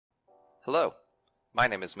Hello, my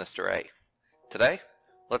name is Mr. A. Today,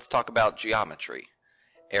 let's talk about geometry,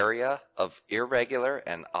 area of irregular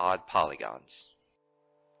and odd polygons.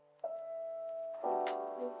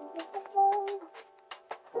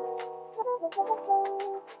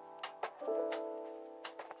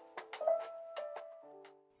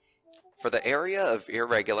 For the area of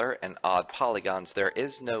irregular and odd polygons, there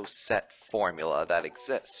is no set formula that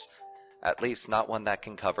exists, at least not one that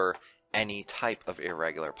can cover any type of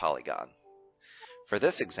irregular polygon. For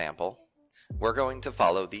this example, we're going to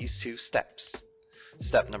follow these two steps.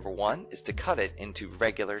 Step number 1 is to cut it into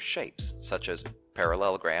regular shapes, such as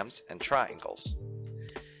parallelograms and triangles.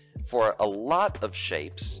 For a lot of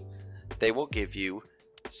shapes, they will give you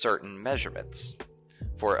certain measurements.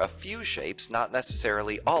 For a few shapes, not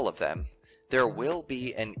necessarily all of them, there will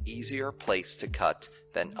be an easier place to cut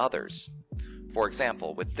than others. For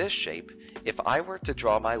example, with this shape, if I were to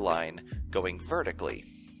draw my line going vertically,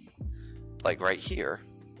 like right here,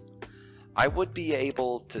 I would be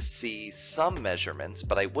able to see some measurements,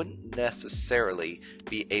 but I wouldn't necessarily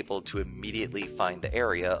be able to immediately find the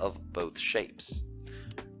area of both shapes.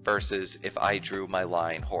 Versus if I drew my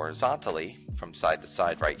line horizontally from side to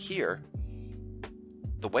side right here,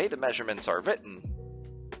 the way the measurements are written,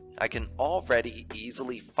 I can already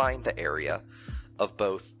easily find the area of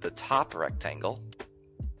both the top rectangle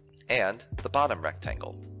and the bottom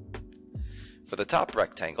rectangle. For the top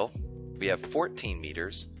rectangle, we have 14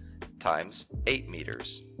 meters times 8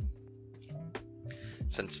 meters.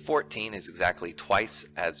 Since 14 is exactly twice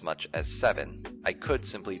as much as 7, I could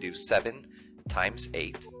simply do 7 times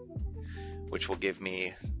 8, which will give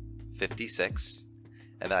me 56,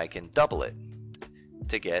 and then I can double it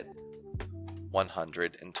to get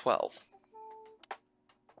 112.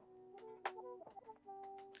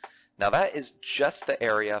 Now that is just the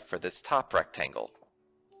area for this top rectangle.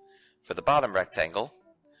 For the bottom rectangle,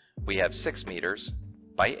 we have 6 meters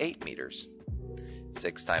by 8 meters.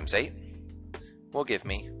 6 times 8 will give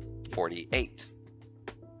me 48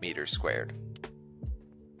 meters squared.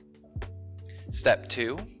 Step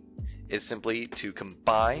 2 is simply to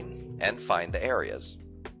combine and find the areas.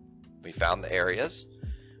 We found the areas.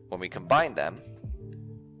 When we combine them,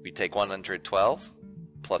 we take 112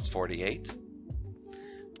 plus 48,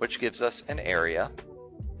 which gives us an area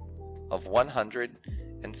of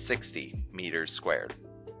 160 meters squared.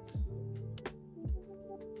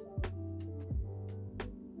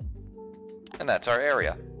 And that's our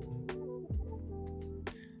area.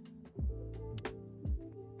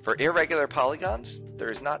 For irregular polygons, there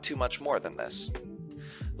is not too much more than this.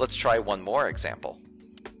 Let's try one more example.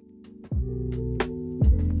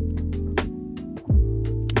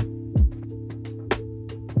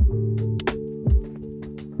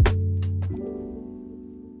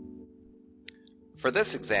 For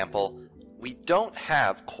this example, we don't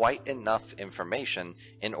have quite enough information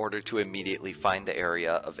in order to immediately find the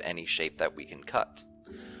area of any shape that we can cut.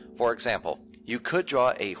 For example, you could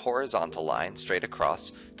draw a horizontal line straight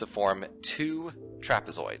across to form 2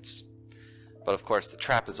 trapezoids. But of course the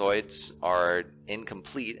trapezoids are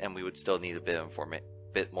incomplete and we would still need a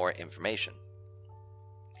bit more information.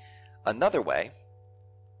 Another way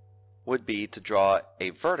would be to draw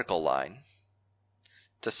a vertical line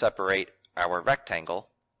to separate our rectangle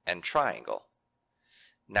and triangle.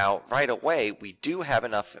 Now right away we do have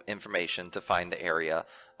enough information to find the area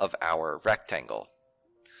of our rectangle.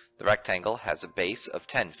 The rectangle has a base of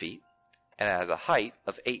 10 feet and it has a height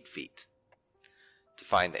of 8 feet. To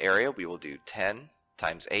find the area, we will do 10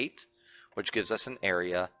 times 8, which gives us an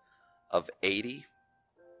area of 80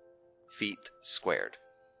 feet squared.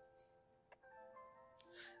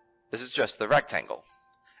 This is just the rectangle.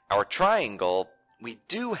 Our triangle, we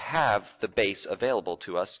do have the base available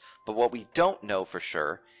to us, but what we don't know for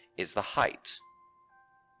sure is the height.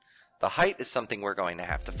 The height is something we're going to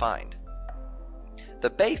have to find.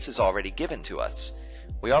 The base is already given to us.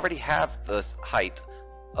 We already have the height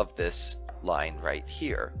of this line right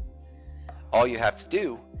here. All you have to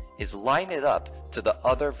do is line it up to the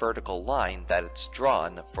other vertical line that it's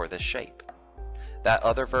drawn for the shape. That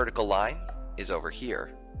other vertical line is over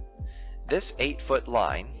here. This 8-foot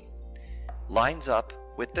line lines up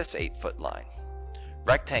with this 8-foot line.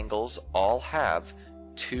 Rectangles all have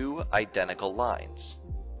 2 identical lines.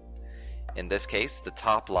 In this case, the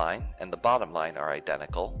top line and the bottom line are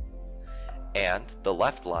identical, and the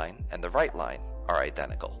left line and the right line are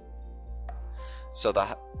identical. So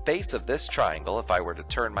the base of this triangle, if I were to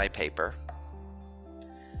turn my paper,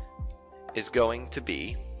 is going to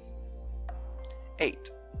be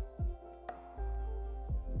 8.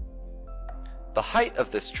 The height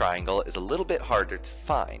of this triangle is a little bit harder to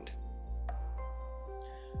find.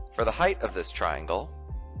 For the height of this triangle,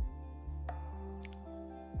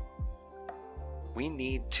 we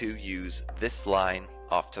need to use this line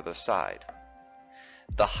off to the side.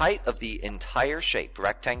 The height of the entire shape,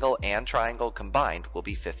 rectangle and triangle combined, will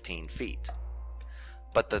be 15 feet.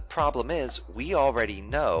 But the problem is, we already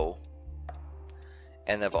know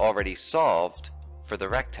and have already solved for the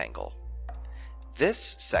rectangle. This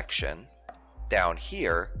section down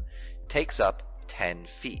here takes up 10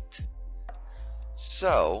 feet.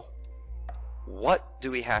 So, what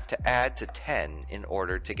do we have to add to 10 in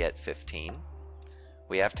order to get 15?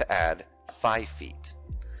 We have to add 5 feet.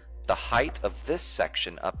 The height of this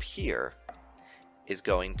section up here is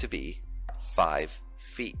going to be 5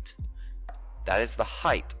 feet. That is the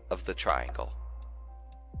height of the triangle.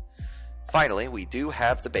 Finally, we do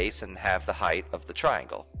have the base and have the height of the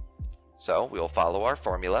triangle. So we will follow our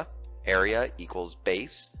formula. Area equals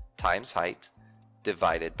base times height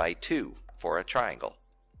divided by 2 for a triangle.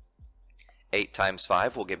 8 times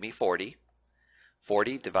 5 will give me 40.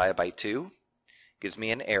 40 divided by 2 gives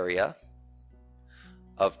me an area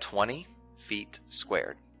of 20 feet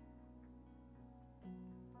squared.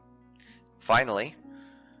 Finally,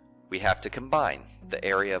 we have to combine the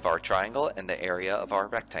area of our triangle and the area of our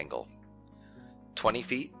rectangle. 20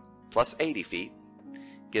 feet plus 80 feet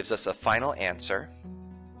gives us a final answer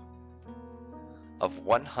of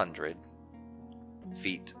 100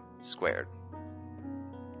 feet squared.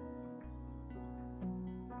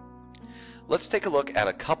 Let's take a look at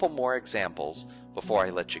a couple more examples before I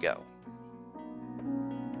let you go.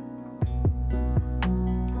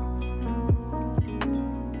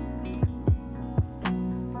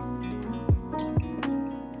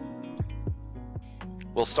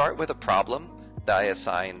 We'll start with a problem that I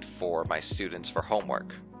assigned for my students for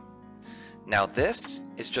homework. Now this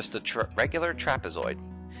is just a regular trapezoid.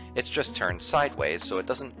 It's just turned sideways, so it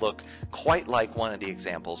doesn't look quite like one of the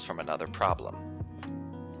examples from another problem.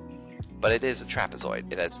 But it is a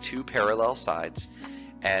trapezoid. It has 2 parallel sides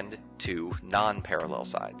and 2 non-parallel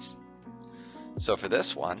sides. So for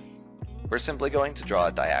this one, we're simply going to draw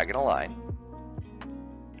a diagonal line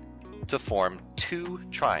to form 2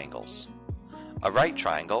 triangles. A right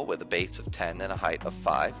triangle with a base of 10 and a height of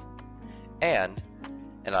 5, and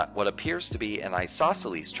what appears to be an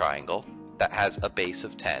isosceles triangle that has a base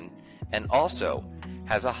of 10 and also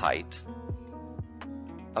has a height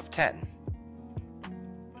of 10.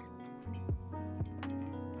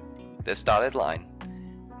 This dotted line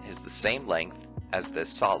is the same length as this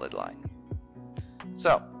solid line.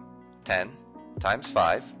 So 10 times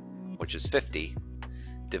 5, which is 50,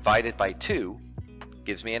 divided by 2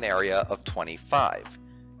 gives me an area of 25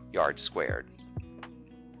 yards squared.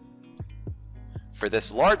 For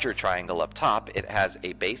this larger triangle up top, it has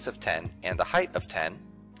a base of 10 and a height of 10.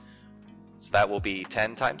 So that will be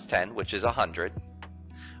 10 times 10, which is 100.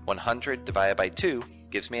 100 divided by 2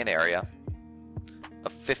 gives me an area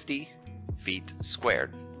of 50 feet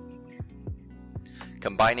squared.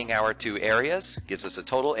 Combining our 2 areas gives us a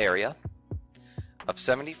total area of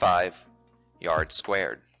 75 yards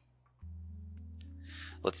squared.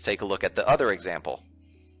 Let's take a look at the other example.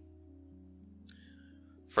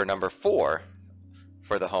 For number 4,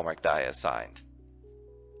 for the homework that I assigned,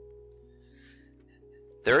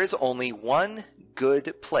 there is only one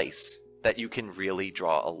good place that you can really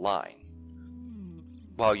draw a line.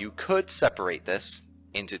 While you could separate this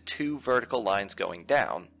into 2 vertical lines going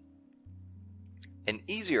down, an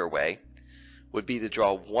easier way would be to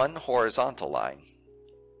draw one horizontal line,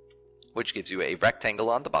 which gives you a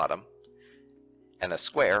rectangle on the bottom and a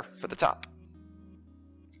square for the top.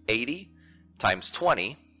 80 times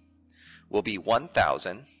 20 will be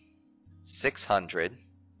 1,600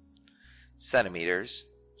 centimeters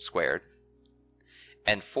squared,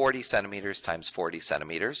 and 40 centimeters times 40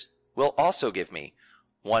 centimeters will also give me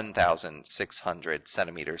 1,600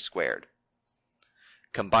 centimeters squared.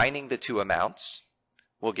 Combining the 2 amounts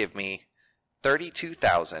will give me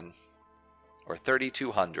 32,000 or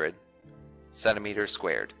 3,200 centimeters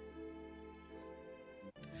squared.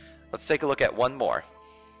 Let's take a look at one more.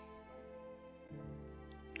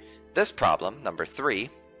 This problem, number 3,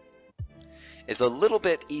 is a little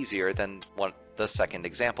bit easier than the second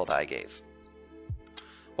example that I gave.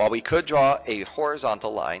 While we could draw a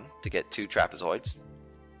horizontal line to get 2 trapezoids,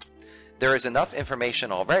 there is enough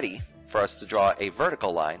information already for us to draw a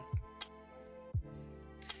vertical line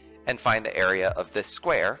and find the area of this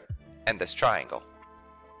square and this triangle.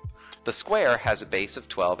 The square has a base of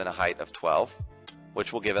 12 and a height of 12,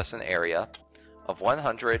 which will give us an area of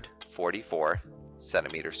 144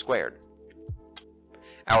 centimeters squared.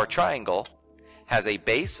 Our triangle has a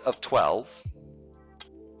base of 12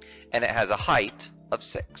 and it has a height of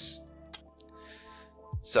 6.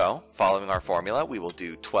 So, following our formula, we will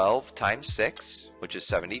do 12 times 6, which is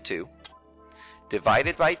 72,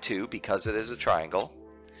 divided by 2 because it is a triangle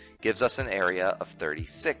gives us an area of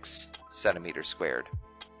 36 centimeters squared.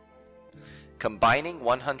 Combining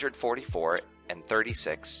 144 and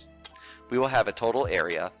 36, we will have a total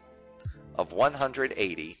area of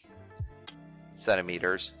 180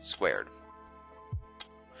 centimeters squared.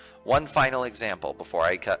 One final example before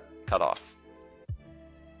I cut off.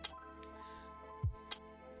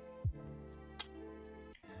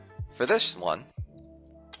 For this one,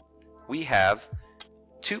 we have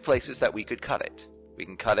 2 places that we could cut it. We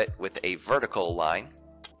can cut it with a vertical line,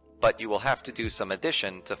 but you will have to do some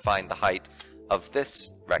addition to find the height of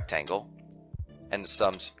this rectangle, and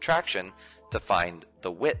some subtraction to find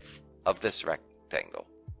the width of this rectangle.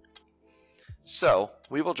 So,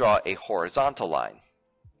 we will draw a horizontal line.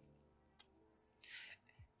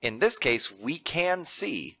 In this case, we can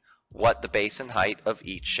see what the base and height of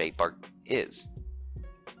each shape is.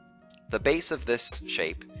 The base of this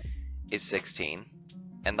shape is 16,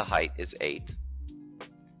 and the height is 8.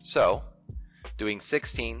 So, doing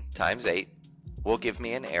 16 times 8 will give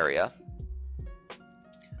me an area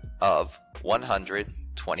of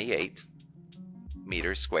 128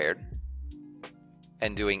 meters squared,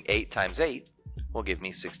 and doing 8 times 8 will give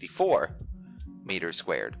me 64 meters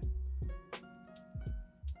squared.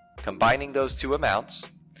 Combining those two amounts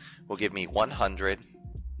will give me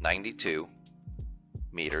 192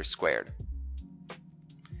 meters squared.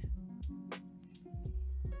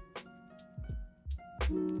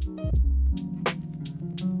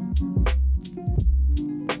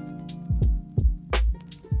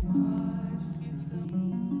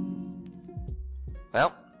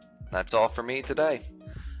 Well, that's all for me today.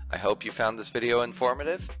 I hope you found this video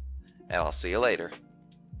informative, and I'll see you later.